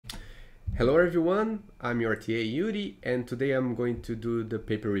Hello everyone, I'm your TA Yuri, and today I'm going to do the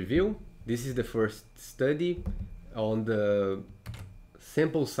paper review. This is the first study on the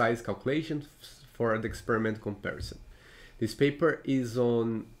sample size calculation for the experiment comparison. This paper is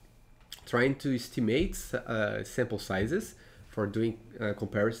on trying to estimate sample sizes for doing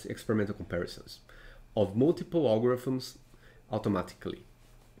experimental comparisons of multiple algorithms automatically.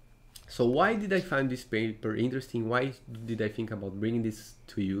 So why did I find this paper interesting? Why did I think about bringing this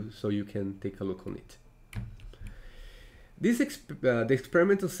to you so you can take a look on it? The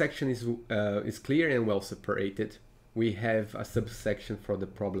experimental section is clear and well separated. We have a subsection for the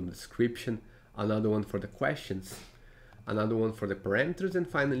problem description, another one for the questions, another one for the parameters, and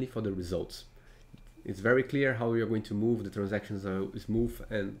finally for the results. It's very clear how we are going to move. The transactions are smooth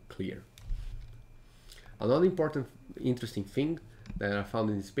and clear. Another important, interesting thing that I found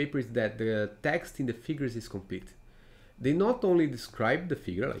in this paper is that the text in the figures is complete. They not only describe the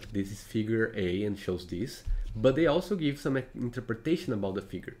figure, like this is figure A and shows this, but they also give some interpretation about the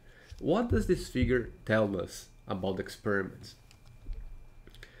figure. What does this figure tell us about the experiments?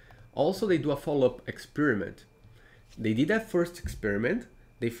 Also, they do a follow-up experiment. They did that first experiment,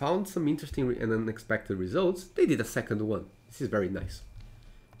 they found some interesting and unexpected results, they did a second one. This is very nice.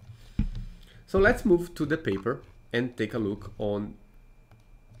 So let's move to the paper and take a look on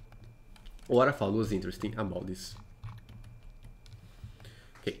what I found was interesting about this.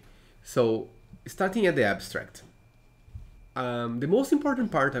 Okay, so starting at the abstract. The most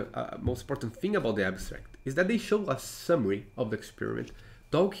important thing about the abstract is that they show a summary of the experiment,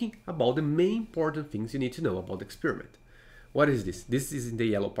 talking about the main important things you need to know about the experiment. What is this? This is in the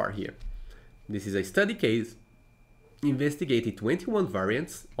yellow part here. This is a study case investigating 21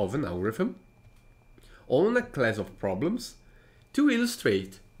 variants of an algorithm on a class of problems to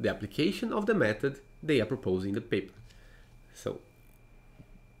illustrate the application of the method they are proposing in the paper. So,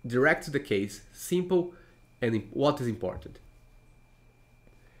 direct to the case, simple, and what is important.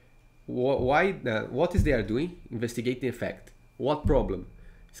 What is they are doing? Investigating effect. What problem?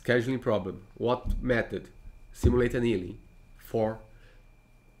 Scheduling problem. What method? Simulate annealing for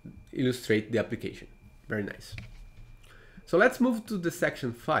illustrate the application. Very nice. So let's move to the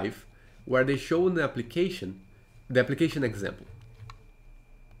section 5, where they show the application example.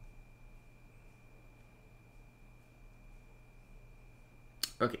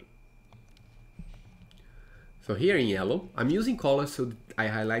 Okay. So here in yellow, I'm using colors so I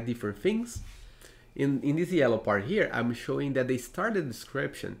highlight different things. In this yellow part here, I'm showing that they start the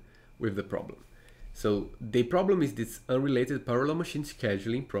description with the problem. So the problem is this unrelated parallel machine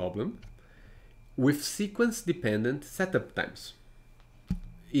scheduling problem with sequence-dependent setup times.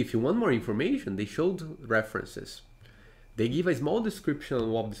 If you want more information, they showed references. They give a small description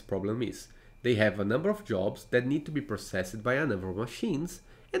on what this problem is. They have a number of jobs that need to be processed by a number of machines,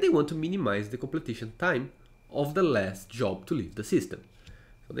 and they want to minimize the completion time of the last job to leave the system.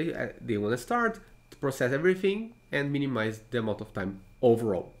 So they want to start to process everything and minimize the amount of time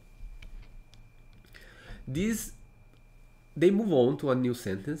overall. They move on to a new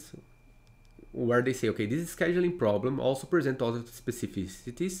sentence where they say, okay, this scheduling problem also presents other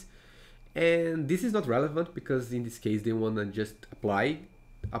specificities, and this is not relevant because in this case they want to just apply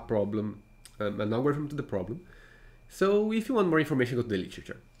a problem, an algorithm to the problem. So if you want more information, go to the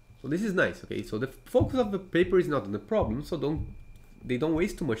literature. So this is nice, okay? So the focus of the paper is not on the problem, so they don't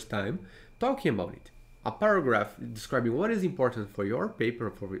waste too much time talking about it. A paragraph describing what is important for your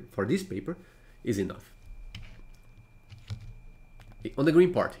paper, for this paper, is enough. Okay, on the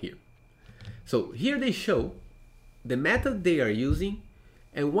green part here. So here they show the method they are using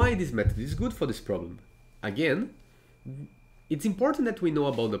and why this method is good for this problem. Again, it's important that we know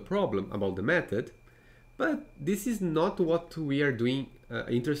about the problem, about the method, but this is not what we are doing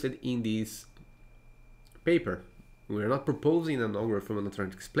interested in this paper. We are not proposing an algorithm and not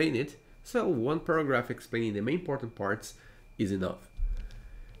trying to explain it, so one paragraph explaining the main important parts is enough.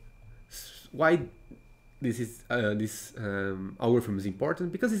 Why this algorithm is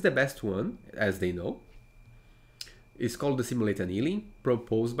important? Because it's the best one, as they know. It's called the simulate annealing,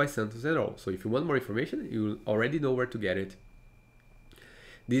 proposed by Santos et al. So if you want more information, you already know where to get it.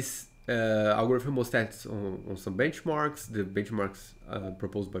 This algorithm was tested on some benchmarks. The benchmarks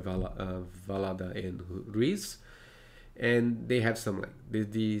proposed by Valada and Ruiz, and they have some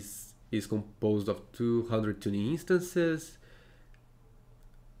like this is composed of 200 tuning instances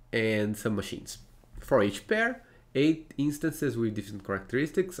and some machines. For each pair, 8 instances with different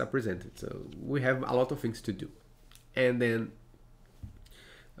characteristics are presented. So we have a lot of things to do. And then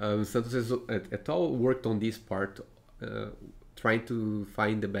Santos et al. Worked on this part, trying to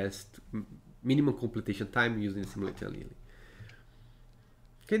find the best minimum completion time using simultaneously.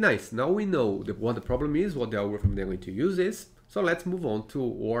 Okay, nice. Now we know what the problem is, what the algorithm they're going to use is. So let's move on to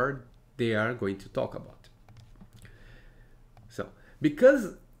what they are going to talk about.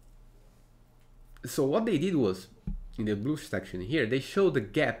 So what they did was, in the blue section here, they showed the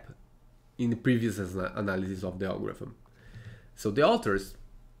gap in the previous analysis of the algorithm. So the authors,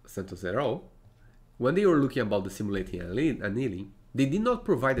 Santos et al., when they were looking about the simulating annealing, they did not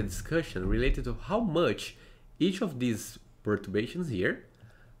provide a discussion related to how much each of these perturbations here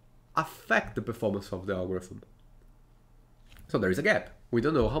affect the performance of the algorithm. So there is a gap. We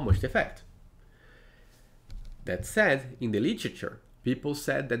don't know how much they affect. That said, in the literature, people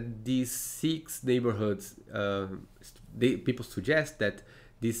said that these 6 neighborhoods, people suggest that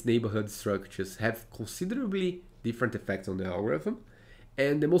these neighborhood structures have considerably different effects on the algorithm,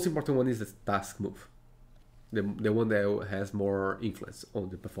 and the most important one is the task move, the one that has more influence on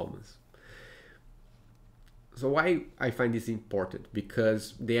the performance. So why I find this important?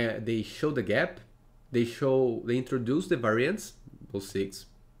 Because they show the gap, they introduce the variants, those 6.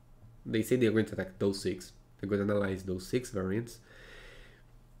 They say they're going to attack those 6. They're going to analyze those 6 variants.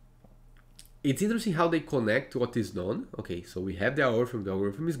 It's interesting how they connect what is known. Okay, so we have the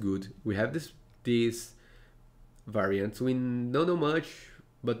algorithm is good. We have these variants. We don't know much,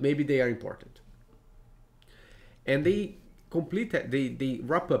 but maybe they are important. And they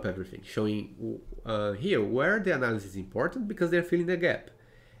wrap up everything, showing here where the analysis is important because they're filling the gap.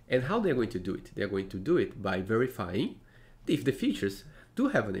 And how they're going to do it? They're going to do it by verifying if the features do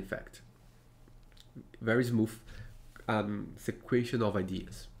have an effect. Very smooth sequential of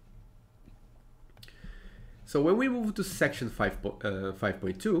ideas. So when we move to section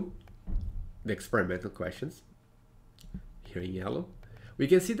 5.2, the experimental questions, here in yellow, we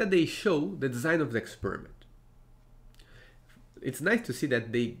can see that they show the design of the experiment. It's nice to see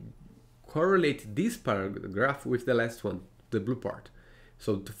that they correlate this paragraph with the last one, the blue part.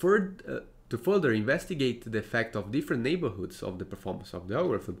 So to further investigate the effect of different neighborhoods of the performance of the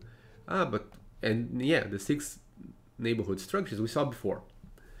algorithm, the 6 neighborhood structures we saw before.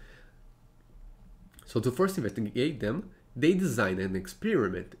 So to first investigate them, they designed an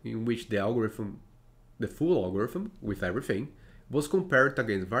experiment in which the full algorithm with everything, was compared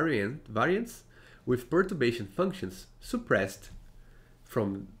against variants with perturbation functions suppressed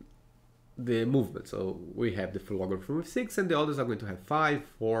from the movement. So we have the full algorithm with 6 and the others are going to have 5,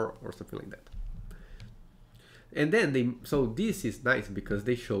 4 or something like that. And then so this is nice because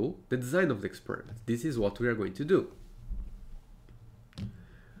they show the design of the experiment. This is what we are going to do.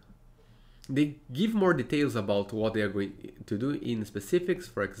 They give more details about what they are going to do in specifics.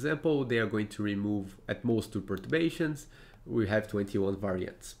 For example, they are going to remove at most 2 perturbations. We have 21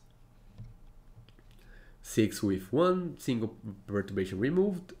 variants. 6 with 1 single perturbation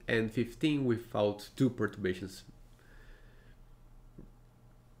removed and 15 without 2 perturbations.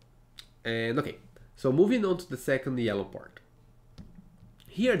 And okay, so moving on to the second yellow part.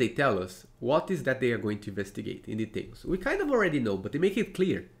 Here they tell us what is that they are going to investigate in details. We kind of already know, but they make it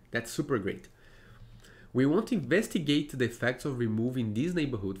clear. That's super great. We want to investigate the effects of removing these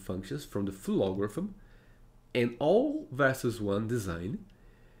neighborhood functions from the full algorithm and all versus 1 design,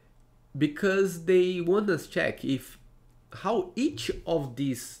 because they want us to check how each of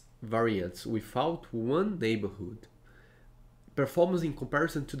these variants without 1 neighborhood performs in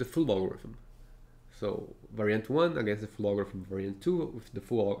comparison to the full algorithm. So variant 1 against the full algorithm, variant 2 with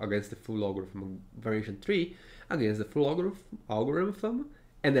against the full algorithm, variant 3 against the full algorithm,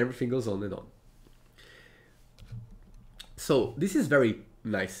 and everything goes on and on. So this is very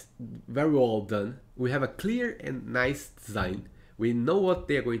nice, very well done. We have a clear and nice design. We know what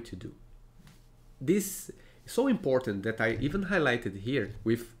they are going to do. This is so important that I even highlighted here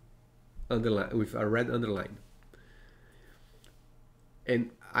with a red underline.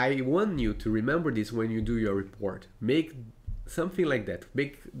 And I want you to remember this when you do your report. Make something like that.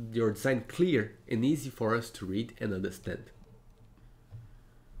 Make your design clear and easy for us to read and understand.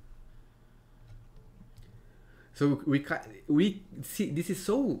 So we see this is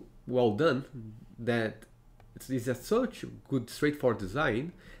so well done that it's such good straightforward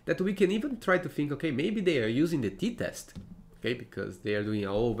design that we can even try to think, okay, maybe they are using the t-test, okay, because they are doing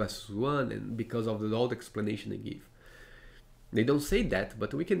all versus 1 and because of all the explanation they give. They don't say that,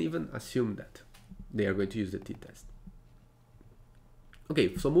 but we can even assume that they are going to use the t-test.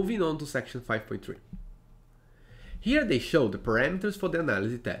 Okay, so moving on to section 5.3. Here they show the parameters for the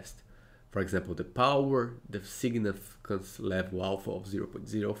analysis test. For example, the power, the significance level alpha of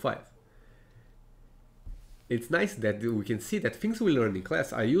 0.05. It's nice that we can see that things we learn in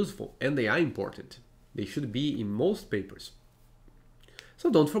class are useful and they are important. They should be in most papers. So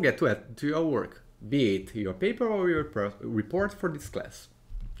don't forget to add to your work, be it your paper or your report for this class.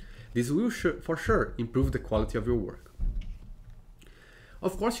 This will for sure improve the quality of your work.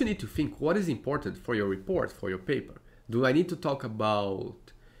 Of course, you need to think what is important for your report, for your paper. Do I need to talk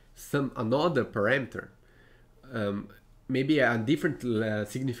about another parameter? Maybe a different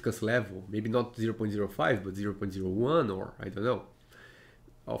significance level, maybe not 0.05, but 0.01, or I don't know.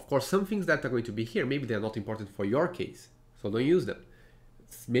 Of course, some things that are going to be here, maybe they're not important for your case, so don't use them.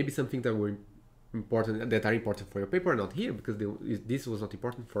 Maybe some things that are important for your paper are not here because this was not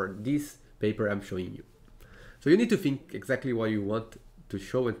important for this paper I'm showing you. So you need to think exactly what you want to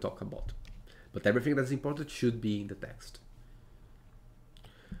show and talk about. But everything that's important should be in the text.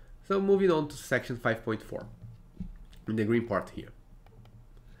 So moving on to section 5.4, in the green part here.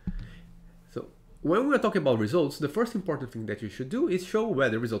 So when we are talking about results, the first important thing that you should do is show where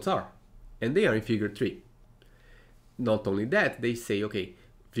the results are. And they are in figure 3. Not only that, they say, okay,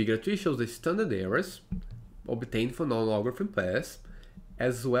 figure 3 shows the standard errors obtained from non-logarithm paths,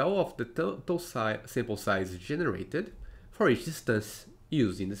 as well as the total sample size generated for each instance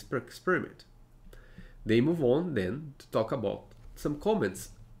used in this experiment. They move on then to talk about some comments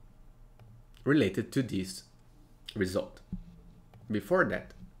related to this result. Before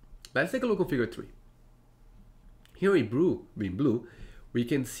that, let's take a look at figure 3. Here in blue, we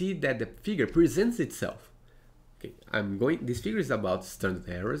can see that the figure presents itself. Okay, this figure is about standard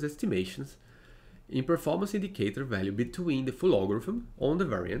errors estimations in performance indicator value between the full logarithm on the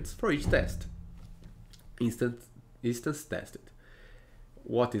variance for each test, instance tested.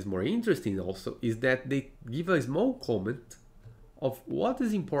 What is more interesting also is that they give a small comment of what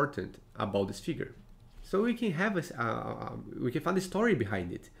is important about this figure. So we can have we can find a story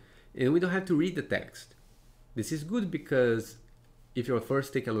behind it, and we don't have to read the text. This is good because if you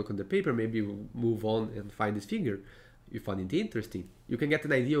first take a look on the paper, maybe you move on and find this figure, you find it interesting, you can get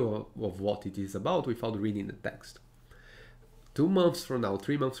an idea of what it is about without reading the text. 2 months from now,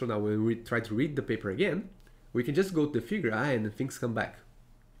 3 months from now, when we try to read the paper again, we can just go to the figure and things come back.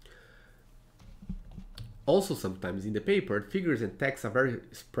 Also, sometimes in the paper, figures and text are very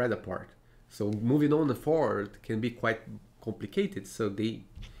spread apart. So moving on and forward can be quite complicated, so they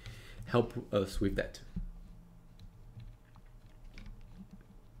help us with that.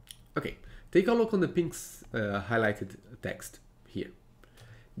 Okay, take a look on the pink highlighted text here.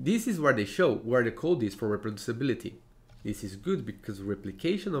 This is where they show where the code is for reproducibility. This is good because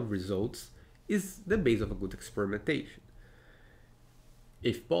replication of results is the base of a good experimentation.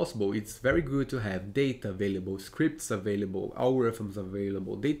 If possible, it's very good to have data available, scripts available, algorithms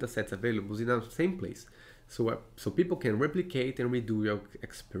available, data sets available in the same place, so people can replicate and redo your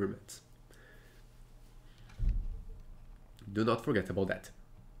experiments. Do not forget about that.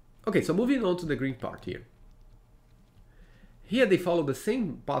 Okay, so moving on to the green part here. Here they follow the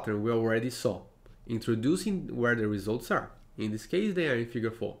same pattern we already saw, introducing where the results are. In this case, they are in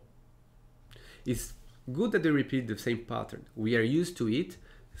figure 4. It's good that they repeat the same pattern. We are used to it,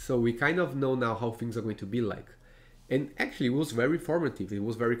 so we kind of know now how things are going to be like. And actually, it was very informative. It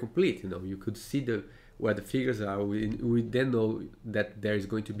was very complete. You could see where the figures are. We then know that there is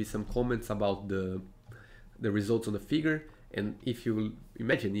going to be some comments about the results on the figure. And if you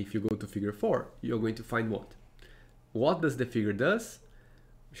imagine, if you go to figure 4, you're going to find what? What does the figure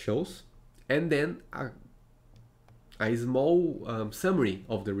shows, and then a small summary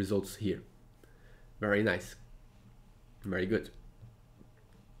of the results here. Very nice. Very good.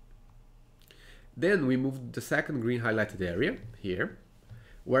 Then we move to the second green highlighted area here,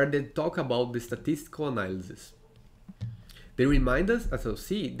 where they talk about the statistical analysis. They remind us, as you'll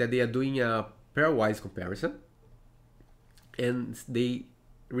see, that they are doing a pairwise comparison, and they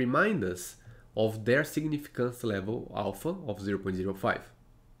remind us of their significance level alpha of 0.05.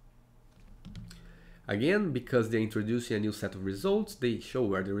 Again, because they're introducing a new set of results, they show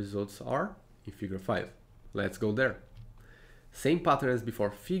where the results are in figure 5. Let's go there. Same pattern as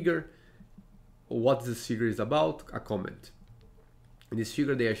before. Figure, what this figure is about, a comment. In this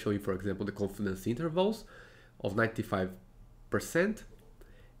figure they are showing, for example, the confidence intervals of 95%,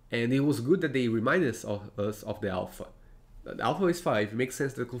 and it was good that they remind us of the alpha. The alpha is 5, it makes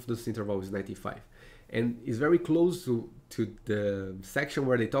sense that the confidence interval is 95, and it's very close to the section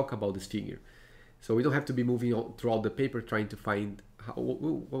where they talk about this figure. So we don't have to be moving on throughout the paper trying to find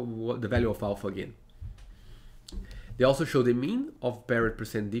the value of alpha again. They also show the mean of paired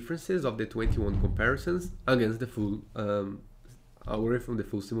percent differences of the 21 comparisons against the full algorithm, the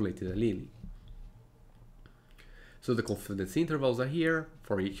full simulated allele. So the confidence intervals are here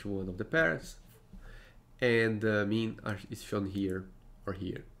for each one of the pairs, and the mean is shown here, or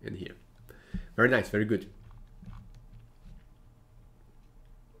here, and here. Very nice, very good.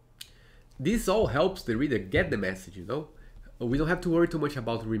 This all helps the reader get the message, we don't have to worry too much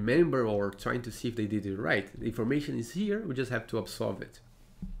about remember or trying to see if they did it right. The information is here, we just have to absorb it.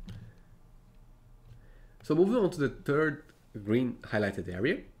 So moving on to the third green highlighted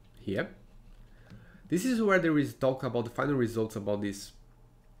area here. This is where there is talk about the final results about this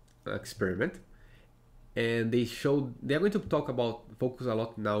experiment. And they are going to talk about, focus a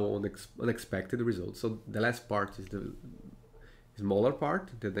lot now on unexpected results. So the last part is the smaller part.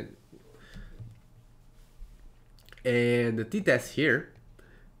 And the t-test here,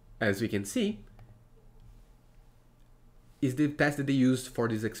 as we can see, is the test that they used for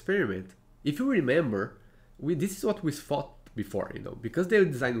this experiment. If you remember, this is what we thought before, because their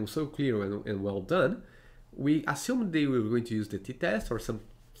design was so clear and well done, we assumed they were going to use the t-test or some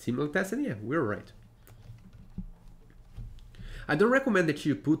similar test, and yeah, we're right. I don't recommend that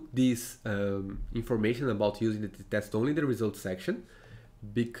you put this information about using the t-test only in the results section,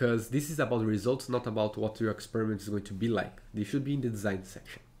 because this is about the results, not about what your experiment is going to be like. They should be in the design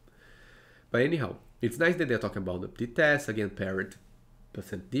section. But anyhow, it's nice that they're talking about the t-test, again, paired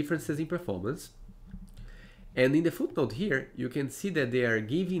percent differences in performance. And in the footnote here, you can see that they are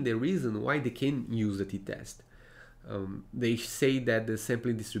giving the reason why they can use the t-test. They say that the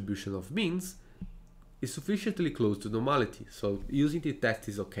sampling distribution of means is sufficiently close to normality, so using t-test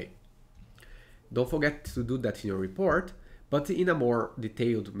is okay. Don't forget to do that in your report, but in a more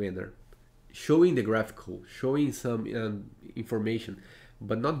detailed manner, showing the graphical, showing some information,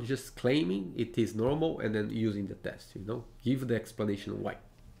 but not just claiming it is normal and then using the test, give the explanation why.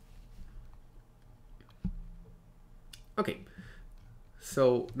 Okay,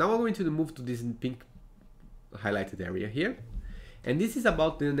 so now I'm going to move to this pink highlighted area here, and this is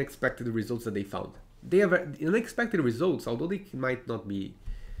about the unexpected results that they found. They are unexpected results, although they might not be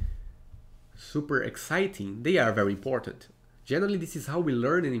super exciting, they are very important. Generally, this is how we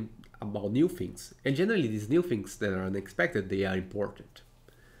learn about new things, and generally these new things that are unexpected, they are important.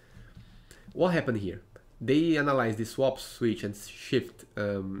 What happened here? They analyzed the swap, switch, and shift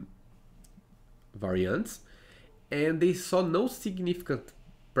variants, and they saw no significant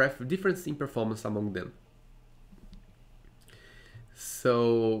difference in performance among them.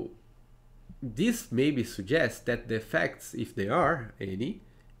 So this maybe suggests that the effects, if there are any,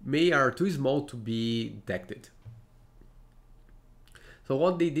 are too small to be detected. So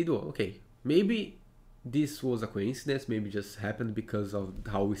what they did was, okay, maybe this was a coincidence, maybe just happened because of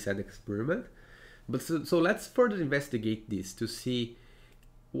how we set the experiment. But so let's further investigate this to see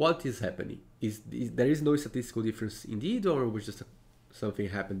what is happening. There is no statistical difference indeed, or was just something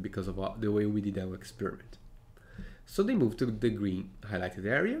happened because of the way we did our experiment? So they moved to the green highlighted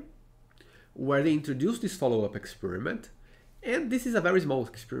area, where they introduced this follow-up experiment. And this is a very small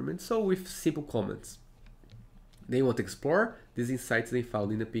experiment, so with simple comments. They want to explore these insights they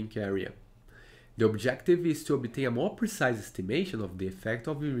found in the pink area. The objective is to obtain a more precise estimation of the effect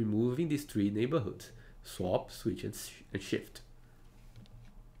of removing these three neighborhoods: swap, switch, and shift.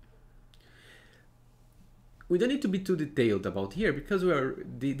 We don't need to be too detailed about here because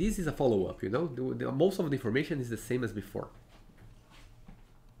this is a follow-up, most of the information is the same as before.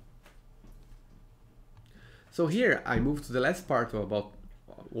 So here I move to the last part about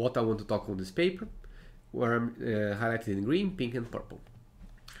what I want to talk on this paper, where I'm highlighted in green, pink, and purple.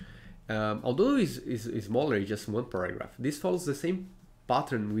 Although it's smaller, it's just one paragraph, this follows the same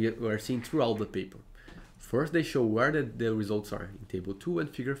pattern we are seeing throughout the paper. First, they show where the results are in Table 2 and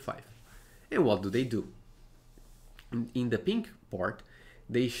Figure 5. And what do they do? In the pink part,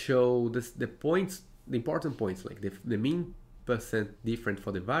 they show the points, the important points, like the mean percent different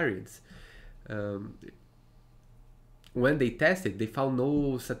for the variance. When they tested, they found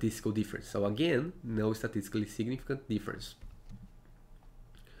no statistical difference. So again, no statistically significant difference.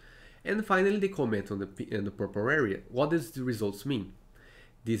 And finally, they comment on the purple area. What does the results mean?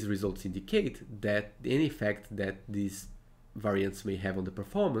 These results indicate that any effect that these variants may have on the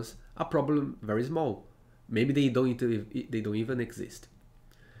performance are probably very small. Maybe they don't even exist.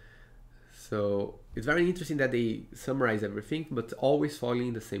 So it's very interesting that they summarize everything, but always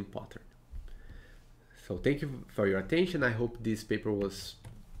following the same pattern. So thank you for your attention. I hope this paper was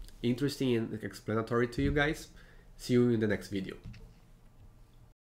interesting and explanatory to you guys. See you in the next video.